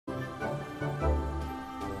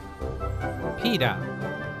PETA.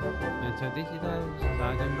 It's a digital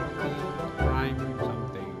crime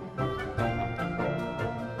something.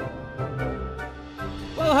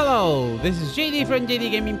 Well, hello. This is JD from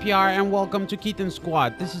JDGamingPR, and welcome to Kitten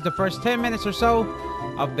Squad. This is the first 10 minutes or so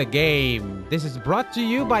of the game. This is brought to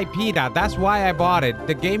you by PETA. That's why I bought it.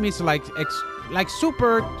 The game is like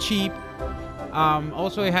super cheap.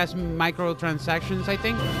 Also, it has microtransactions, I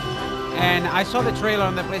think. And I saw the trailer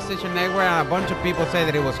on the PlayStation Network, and a bunch of people said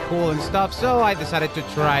that it was cool and stuff, so I decided to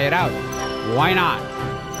try it out. Why not?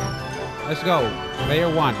 Let's go.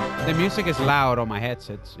 Player 1. The music is loud on my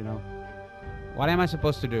headsets, you know. What am I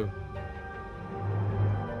supposed to do?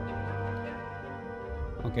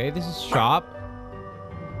 Okay, this is shop.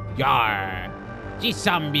 Yar!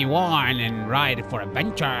 G-Zombie 1 and ride for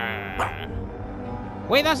adventure.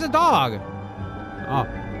 Wait, that's the dog. Oh.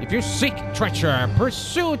 If you seek treasure,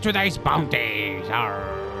 pursue today's bounties. Arr.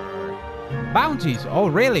 Bounties? Oh,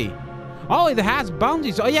 really? Oh, it has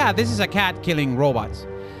bounties. Oh, yeah, this is a cat killing robots.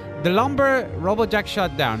 The lumber robot jack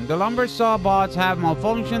shut down. The lumber saw bots have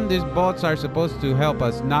malfunctioned. These bots are supposed to help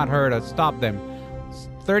us, not hurt us. Stop them.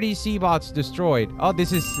 30 C-bots destroyed. Oh,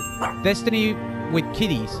 this is Destiny with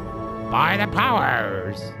kitties. By the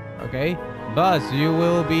powers. Okay. Buzz, you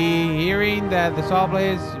will be hearing that the saw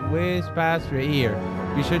blades whiz past your ear.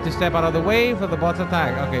 Be sure to step out of the way for the bot's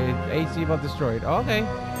attack. Okay, AC bot destroyed. Okay.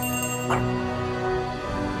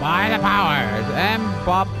 By the powers. And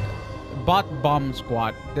Bot Bomb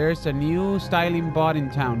Squad. There's a new styling bot in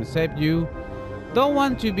town, except you don't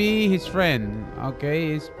want to be his friend. Okay,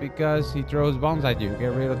 it's because he throws bombs at you.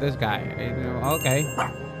 Get rid of this guy. Okay.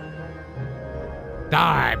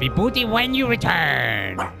 Die, be booty when you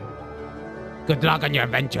return. Good luck on your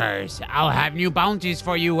adventures. I'll have new bounties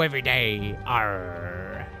for you every day. Arr.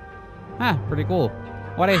 Ah, pretty cool.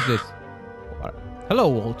 What is this? What? Hello,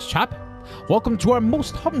 old chap. Welcome to our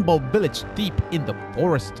most humble village deep in the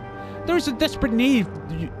forest. There's a desperate need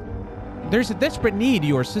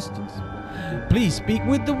your assistance. Please speak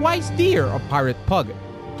with the wise deer of Pirate Pug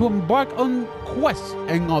to embark on quests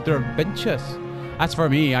and other adventures. As for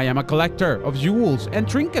me, I am a collector of jewels and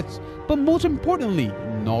trinkets, but most importantly,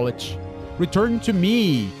 knowledge. Return to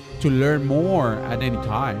me to learn more at any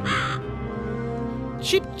time.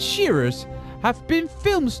 Sheep shearers have been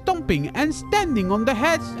filmed stomping and standing on the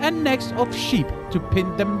heads and necks of sheep to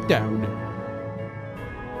pin them down.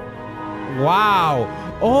 Wow.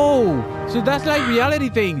 Oh, so that's like reality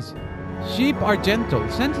things. Sheep are gentle,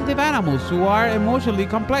 sensitive animals who are emotionally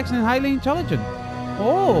complex and highly intelligent.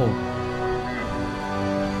 Oh.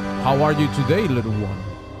 How are you today, little one?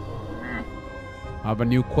 I have a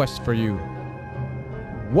new quest for you.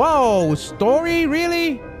 Whoa, story?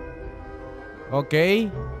 Really? Okay.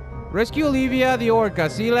 Rescue Olivia the orca.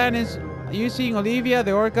 Sealand is using Olivia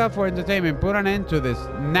the orca for entertainment. Put an end to this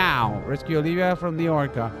now. Rescue Olivia from the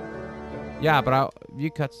orca. Yeah, but I'll view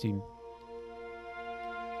cutscene.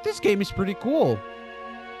 This game is pretty cool.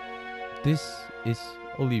 This is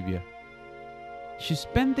Olivia. She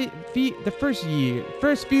spent the first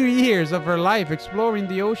few years of her life exploring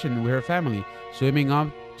the ocean with her family, swimming up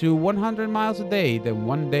to 100 miles a day. Then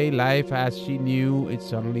one day, life as she knew it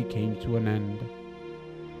suddenly came to an end.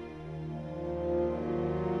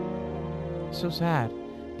 So sad.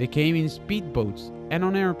 They came in speedboats and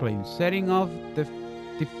on airplanes, setting off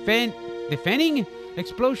defending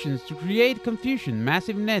explosions to create confusion.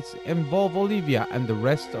 Massive nets involve Olivia and the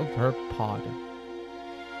rest of her pod.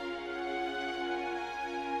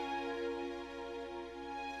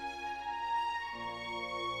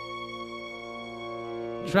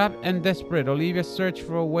 Trapped and desperate, Olivia searched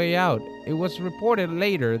for a way out. It was reported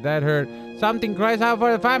later that her something cries out for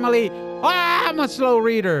the family. Ah, I'm a slow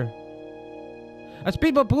reader. A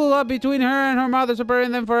speedboat pulled up between her and her mother,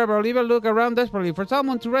 separating them forever. Olivia looked around desperately for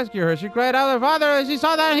someone to rescue her. She cried out her father as she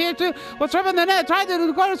saw that here too was trapped in the net, tried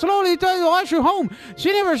to go slowly to wash her home.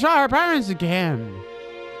 She never saw her parents again.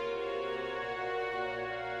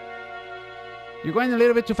 You're going a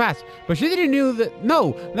little bit too fast. But she didn't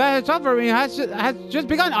know that her suffering has just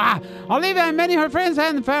begun. Olivia and many of her friends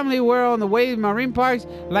and family were on the way to marine parks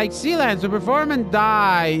like Sealand to perform and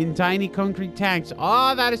die in tiny concrete tanks.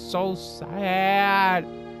 Oh, that is so sad.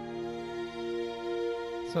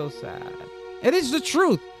 So sad. It is the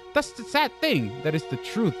truth. That's the sad thing. That is the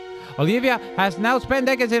truth. Olivia has now spent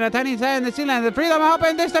decades in a tiny sand in the Sealand. The freedom, hope,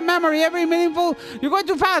 and distant memory. Every meaningful. You're going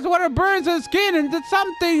too fast. Water burns her skin, and did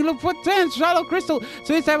something. Look for tense, shallow crystal.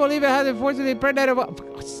 So this time, Olivia has unfortunately predated.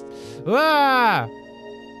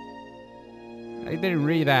 I didn't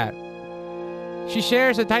read that. She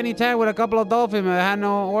shares a tiny tank with a couple of dolphins, but had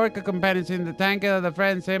no orca companions in the tank. The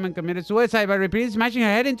friend Simon committed suicide by repeatedly smashing her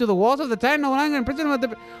head into the walls of the tank. No longer in prison with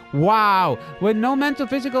the... Wow. With no mental,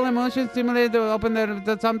 physical, emotion stimulated to open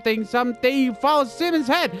the something follows Simon's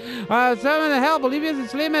head. Someone the hell, Bolivia's a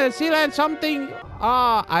slim at a sea land, something...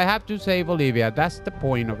 I have to save Olivia. That's the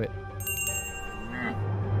point of it.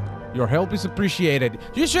 Your help is appreciated.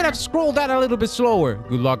 You should have scrolled that a little bit slower.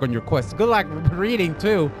 Good luck on your quest. Good luck reading,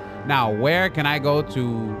 too. Now, where can I go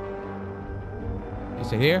to...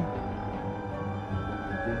 Is it here?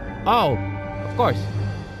 Oh, of course.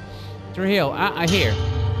 Through here. Here.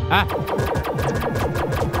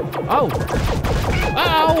 Oh.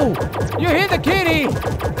 Oh! You hit the kitty!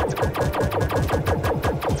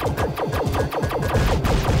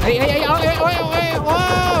 Hey,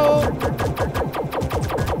 whoa!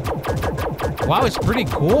 Wow, it's pretty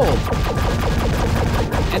cool.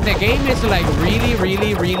 And the game is like really,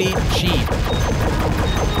 really, really cheap.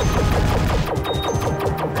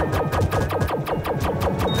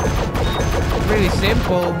 Really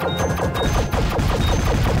simple.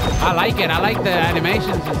 I like it. I like the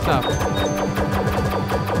animations and stuff.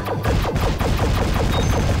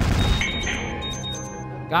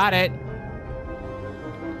 Got it.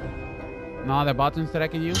 No other buttons that I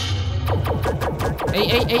can use?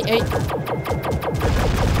 Hey.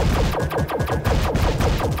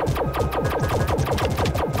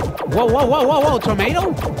 Whoa.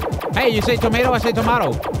 Tomato? Hey, you say tomato, I say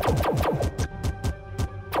tomato.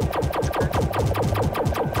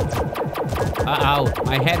 Uh-oh,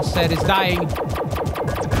 my headset is dying.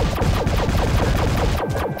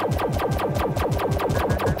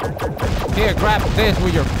 Here, grab this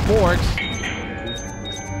with your forks.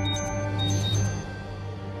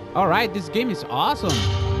 All right, this game is awesome.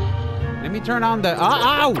 Let me turn on the...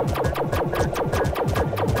 Ow!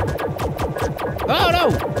 Oh, no!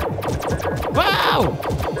 Wow!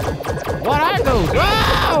 What are those?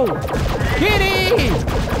 Wow! Kitty!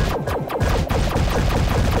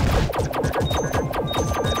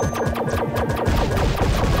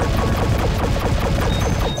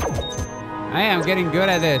 I am getting good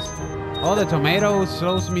at this. All the tomatoes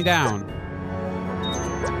slows me down.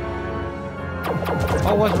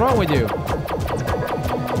 Oh, what's wrong with you?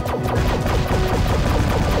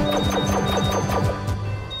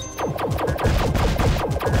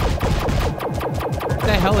 What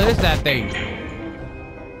the hell is that thing?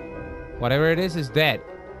 Whatever it is dead.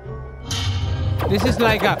 This is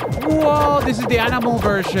like a... Whoa, this is the animal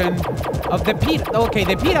version of the PETA... Okay,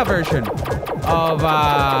 the PETA version of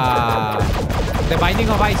the Binding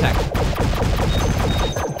of Issac.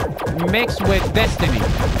 Mixed with Destiny.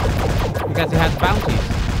 Because it has bounties.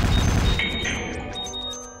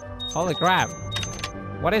 Holy crap.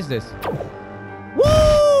 What is this?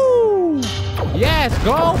 Woo! Yes,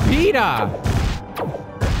 go PETA!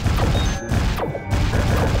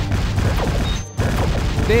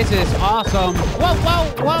 This is awesome.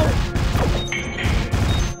 Whoa!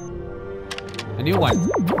 A new one.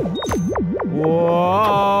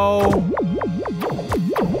 Whoa!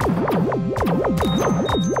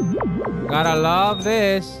 Gotta love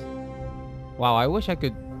this. Wow, I wish I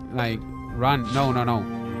could, like, run. No.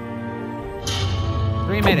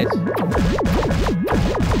 3 minutes.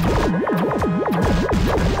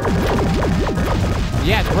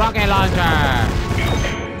 Yes, rocket launcher.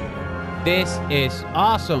 This is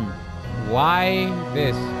awesome. Why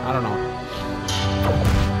this? I don't know.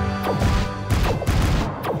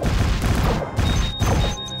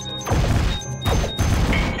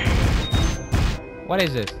 What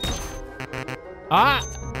is this?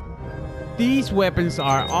 These weapons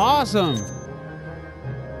are awesome.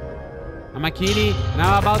 I'm a kitty.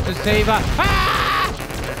 Now I'm about to save a...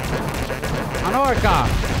 An orca.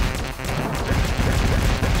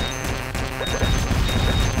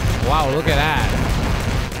 Wow, look at that.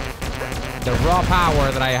 The raw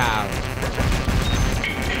power that I have.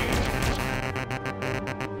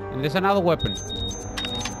 And there's another weapon.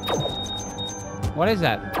 What is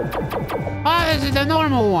that? Oh, this is the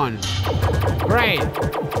normal one. Great.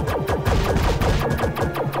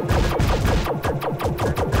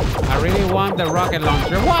 I really want the rocket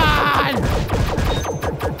launcher. What?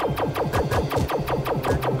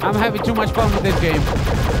 I'm having too much fun with this game.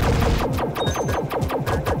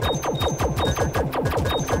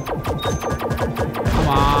 Come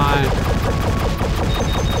on.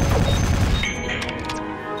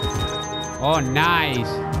 Oh, nice.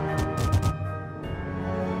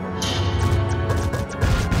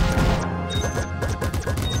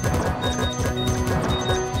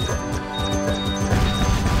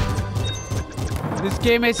 This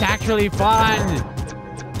game is actually fun.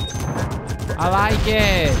 I like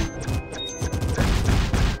it.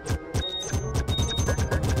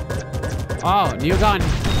 Oh, new gun.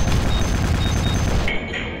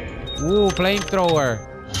 Ooh, flamethrower.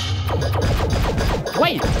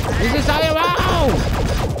 Wait, this is iron.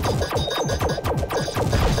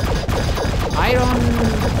 Iron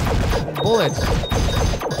bullets.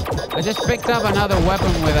 I just picked up another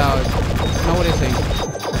weapon without noticing.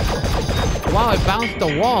 Wow, it bounced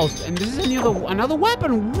the walls. And this is another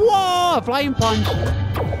weapon. Whoa, a flying punch.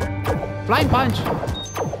 Flying punch.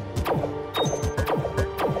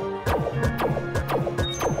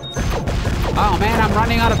 Oh man, I'm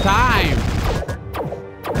running out of time.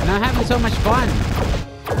 And I'm having so much fun.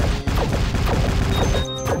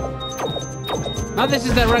 Now this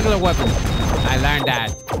is the regular weapon. I learned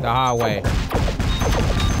that the hard way.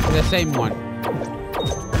 The same one.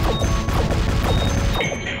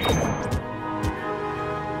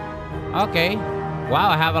 Okay. Wow,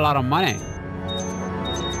 I have a lot of money.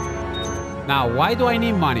 Now, why do I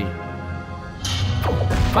need money?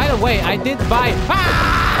 By the way, I did buy...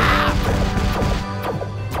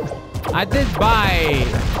 I did buy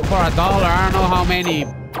for $1. I don't know how many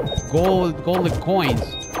golden coins.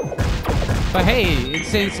 But hey,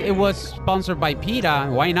 since it was sponsored by PETA,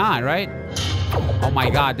 why not, right? Oh my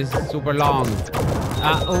god, this is super long.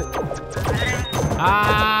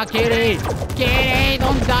 Kitty! Kitty!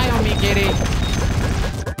 Don't die on me, kitty!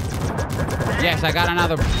 Yes, I got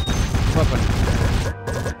another weapon.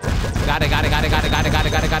 Got it.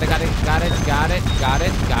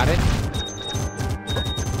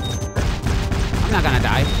 I'm not gonna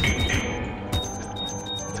die.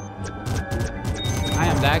 I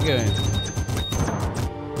am that good.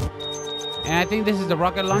 And I think this is the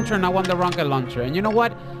rocket launcher, and I want the rocket launcher. And you know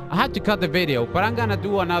what? I have to cut the video, but I'm gonna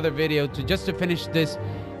do another video just to finish this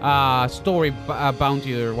story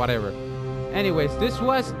bounty or whatever. Anyways, this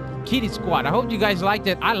was Kitten Squad. I hope you guys liked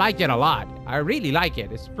it. I like it a lot. I really like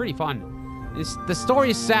it. It's pretty fun. The story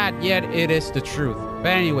is sad, yet it is the truth. But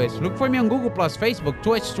anyways, look for me on Google+, Facebook,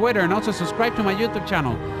 Twitch, Twitter, and also subscribe to my YouTube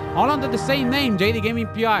channel. All under the same name,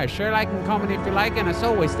 JDGamingPR. Share, like, and comment if you like. And as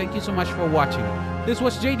always, thank you so much for watching. This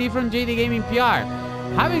was JD from JDGamingPR.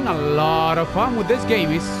 Having a lot of fun with this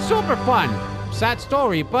game. It's super fun. Sad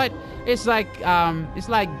story, but it's like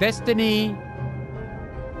Destiny.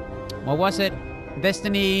 What was it?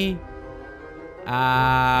 Destiny.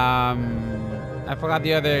 I forgot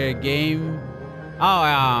the other game.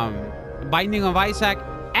 Oh, Binding of Issac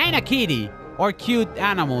and a kitty or cute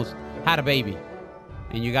animals had a baby,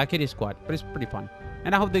 and you got Kitten Squad. But it's pretty fun,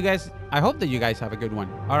 and I hope that you guys have a good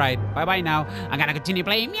one. All right, bye bye now. I'm gonna continue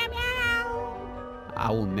playing. Meow meow.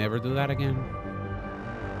 I will never do that again.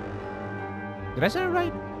 Did I say it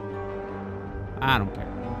right? I don't care.